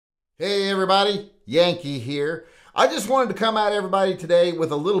Hey everybody, Yankee here. I just wanted to come at everybody today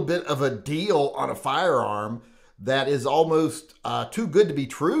with a little bit of a deal on a firearm that is almost too good to be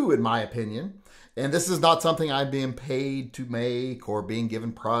true in my opinion. And this is not something I'm being paid to make or being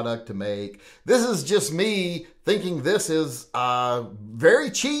given product to make. This is just me thinking this is very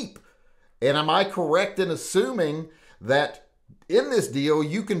cheap. And am I correct in assuming that in this deal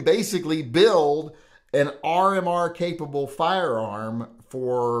you can basically build an RMR capable firearm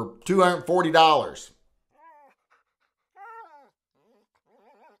for $240.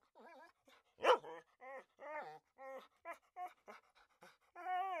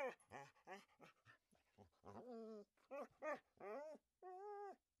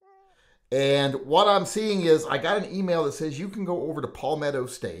 And what I'm seeing is I got an email that says you can go over to Palmetto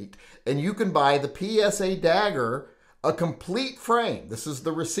State and you can buy the PSA Dagger, a complete frame. This is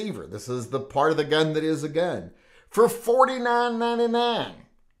the receiver. This is the part of the gun that is a gun for $49.99.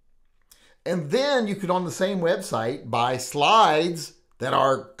 And then you could on the same website buy slides that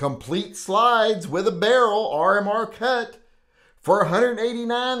are complete slides with a barrel RMR cut for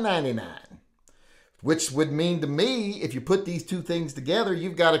 $189.99. Which would mean to me, if you put these two things together,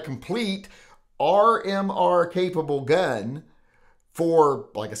 you've got a complete RMR capable gun for,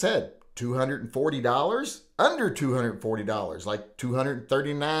 like I said, $240, under $240, like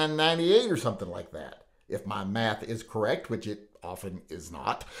 $239.98 or something like that, if my math is correct, which it often is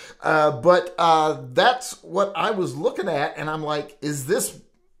not. But that's what I was looking at, and I'm like, is this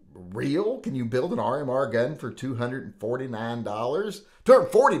real? Can you build an RMR gun for $249?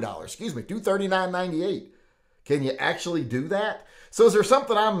 $240, excuse me, $239.98. Can you actually do that? So is there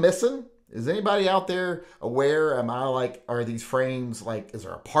something I'm missing? Is anybody out there aware? Am I like, are these frames like, is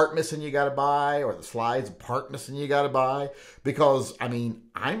there a part missing you got to buy, or the slides a part missing you got to buy? Because I mean,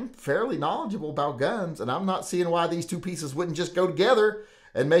 I'm fairly knowledgeable about guns, and I'm not seeing why these two pieces wouldn't just go together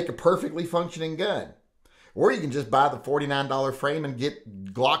and make a perfectly functioning gun. Or you can just buy the $49 frame and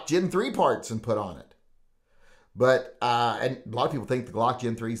get Glock Gen 3 parts and put on it. But, and a lot of people think the Glock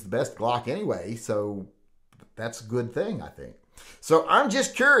Gen 3 is the best Glock anyway, so that's a good thing, I think. So I'm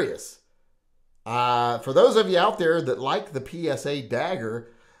just curious. For those of you out there that like the PSA Dagger,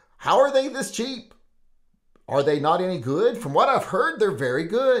 how are they this cheap? Are they not any good? From what I've heard, they're very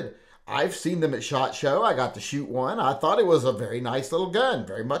good. I've seen them at SHOT Show. I got to shoot one. I thought it was a very nice little gun,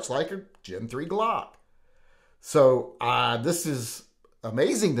 very much like a Gen 3 Glock. So this is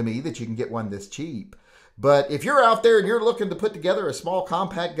amazing to me that you can get one this cheap. But if you're out there and you're looking to put together a small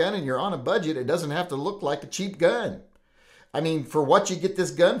compact gun and you're on a budget, it doesn't have to look like a cheap gun. I mean, for what you get this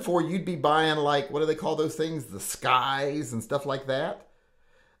gun for, you'd be buying like, what do they call those things? The Skies and stuff like that.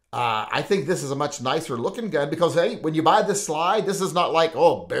 I think this is a much nicer looking gun because, hey, when you buy this slide, this is not like,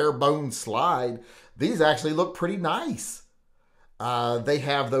 oh, bare bones slide. These actually look pretty nice. They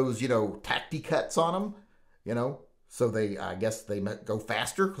have those, you know, tacti cuts on them, you know, so they, I guess they go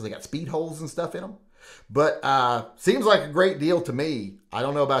faster because they got speed holes and stuff in them. But seems like a great deal to me. I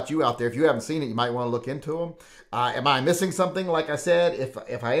don't know about you out there. If you haven't seen it, you might want to look into them. Am I missing something? Like I said,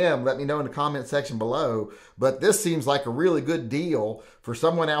 if I am, let me know in the comment section below. But this seems like a really good deal for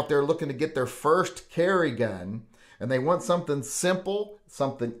someone out there looking to get their first carry gun. And they want something simple,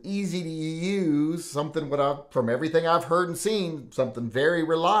 something easy to use, something from everything I've heard and seen, something very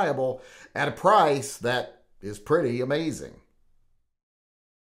reliable at a price that is pretty amazing.